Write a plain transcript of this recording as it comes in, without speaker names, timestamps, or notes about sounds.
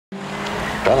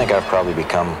I think I've probably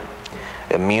become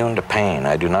immune to pain.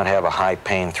 I do not have a high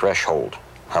pain threshold.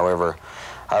 However,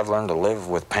 I've learned to live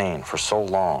with pain for so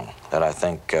long that I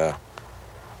think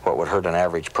what would hurt an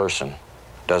average person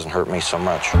doesn't hurt me so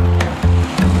much.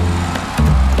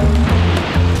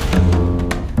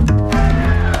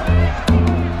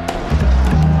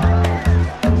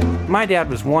 My dad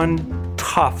was one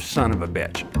tough son of a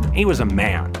bitch. He was a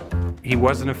man. He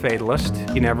wasn't a fatalist.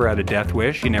 He never had a death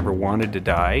wish. He never wanted to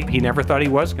die. He never thought he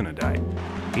was going to die.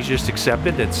 He's just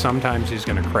accepted that sometimes he's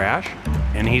going to crash,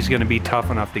 and he's going to be tough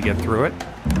enough to get through it.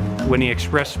 When he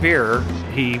expressed fear,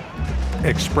 he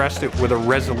expressed it with a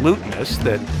resoluteness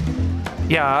that,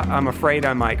 yeah, I'm afraid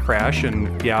I might crash,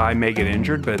 and yeah, I may get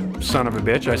injured, but son of a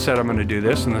bitch, I said I'm going to do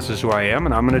this, and this is who I am,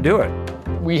 and I'm going to do it.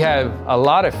 We have a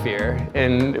lot of fear,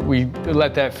 and we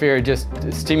let that fear just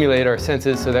stimulate our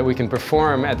senses so that we can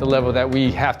perform at the level that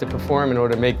we have to perform in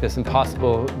order to make this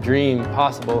impossible dream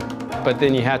possible. But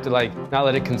then you have to not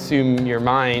let it consume your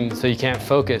mind so you can't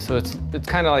focus. So it's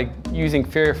kind of like using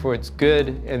fear for its good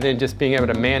and then just being able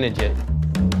to manage it.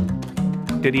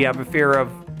 Did he have a fear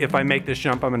of, if I make this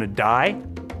jump, I'm going to die?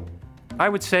 I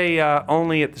would say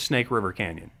only at the Snake River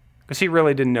Canyon, because he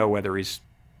really didn't know whether he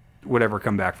would ever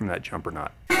come back from that jump or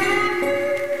not.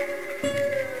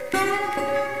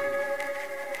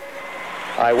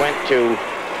 I went to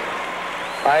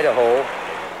Idaho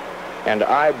and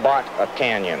I bought a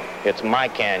canyon. It's my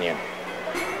canyon.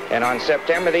 And on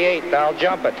September the 8th, I'll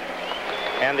jump it.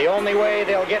 And the only way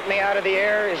they'll get me out of the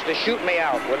air is to shoot me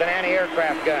out with an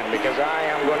anti-aircraft gun, because I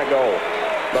am going to go,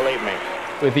 believe me.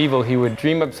 With Knievel, he would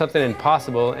dream up something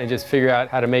impossible and just figure out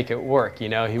how to make it work, you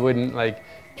know? He wouldn't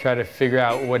try to figure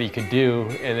out what he could do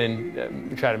and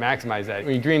then try to maximize that.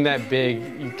 When you dream that big,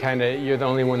 you're the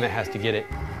only one that has to get it.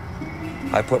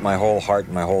 I put my whole heart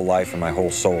and my whole life and my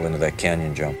whole soul into that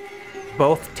canyon jump.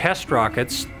 Both test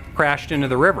rockets crashed into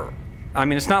the river. I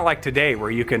mean, it's not like today where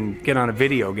you can get on a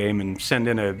video game and send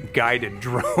in a guided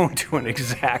drone to an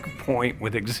exact point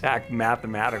with exact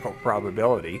mathematical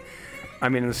probability. I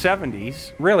mean, in the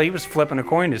 70s, really, he was flipping a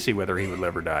coin to see whether he would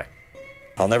live or die.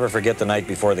 I'll never forget the night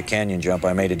before the canyon jump.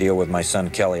 I made a deal with my son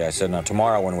Kelly. I said, now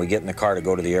tomorrow when we get in the car to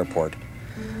go to the airport,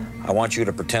 I want you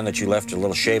to pretend that you left your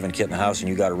little shaving kit in the house and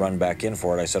you got to run back in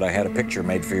for it. I said, I had a picture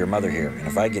made for your mother here, and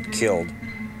if I get killed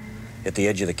at the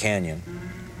edge of the canyon,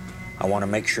 I want to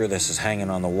make sure this is hanging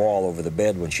on the wall over the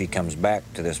bed when she comes back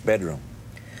to this bedroom.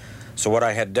 So what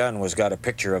I had done was got a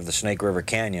picture of the Snake River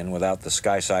Canyon without the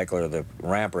sky cycle or the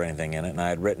ramp or anything in it, and I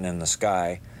had written in the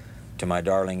sky, to my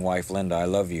darling wife Linda, I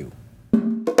love you.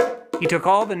 He took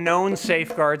all the known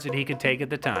safeguards that he could take at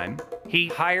the time. He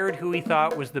hired who he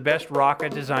thought was the best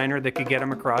rocket designer that could get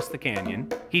him across the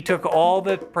canyon. He took all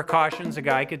the precautions a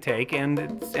guy could take,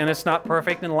 and it's not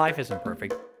perfect, and life isn't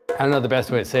perfect. I don't know the best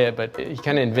way to say it, but he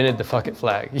kind of invented the fuck it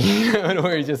flag, you know,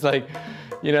 where he's just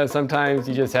sometimes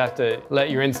you just have to let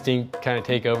your instinct kind of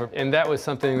take over. And that was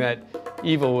something that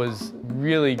Knievel was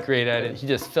really great at it. He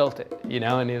just felt it, you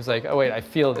know, and he was like, oh wait, I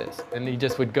feel this. And he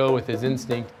just would go with his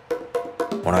instinct.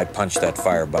 When I punched that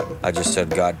fire button, I just said,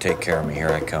 God, take care of me, here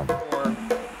I come. 4,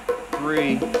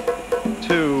 3, 2, 1.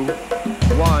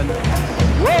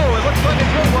 Whoa, it looks like a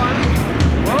good one.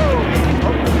 Whoa,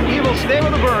 oh, Knievel, stay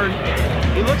with the burn.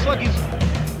 He looks like he's,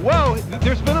 whoa,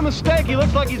 there's been a mistake. He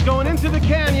looks like he's going into the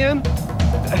canyon.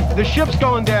 The ship's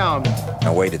going down.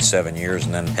 I waited 7 years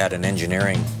and then had an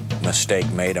engineering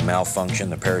mistake made, a malfunction.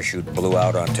 The parachute blew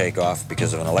out on takeoff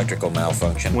because of an electrical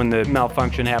malfunction. When the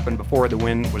malfunction happened before the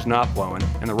wind was not blowing,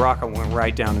 and the rocket went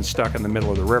right down and stuck in the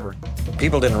middle of the river.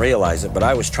 People didn't realize it, but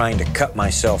I was trying to cut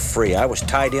myself free. I was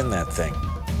tied in that thing.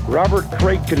 Robert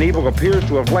Craig Knievel appears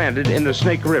to have landed in the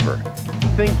Snake River.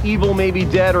 I think Knievel may be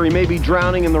dead, or he may be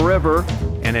drowning in the river.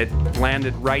 And it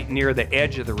landed right near the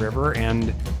edge of the river,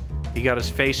 and he got his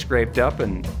face scraped up,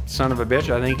 and son of a bitch,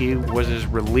 I think he was as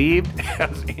relieved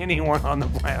as anyone on the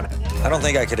planet. I don't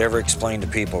think I could ever explain to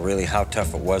people really how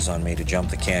tough it was on me to jump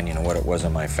the canyon and what it was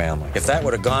on my family. If that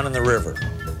would have gone in the river,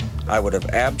 I would have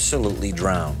absolutely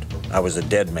drowned. I was a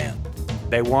dead man.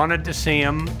 They wanted to see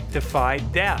him defy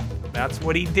death. That's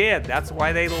what he did. That's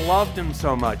why they loved him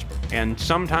so much. And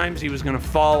sometimes he was going to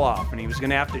fall off, and he was going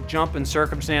to have to jump in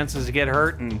circumstances to get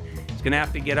hurt, and he's going to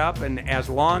have to get up, and as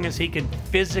long as he could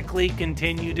physically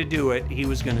continue to do it, he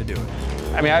was going to do it.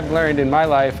 I mean, I've learned in my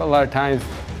life a lot of times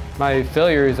my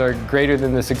failures are greater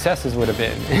than the successes would have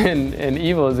been, and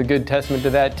Knievel is a good testament to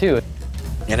that too.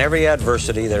 In every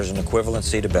adversity, there's an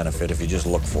equivalency to benefit if you just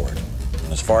look for it.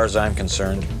 And as far as I'm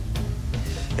concerned,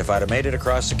 if I'd have made it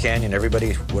across the canyon,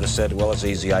 everybody would have said, well, it's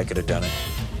easy, I could have done it.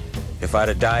 If I'd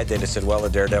have died, they'd have said, well, the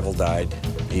daredevil died.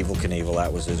 Evel Knievel,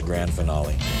 that was his grand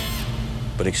finale.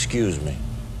 But excuse me,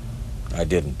 I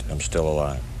didn't. I'm still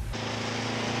alive.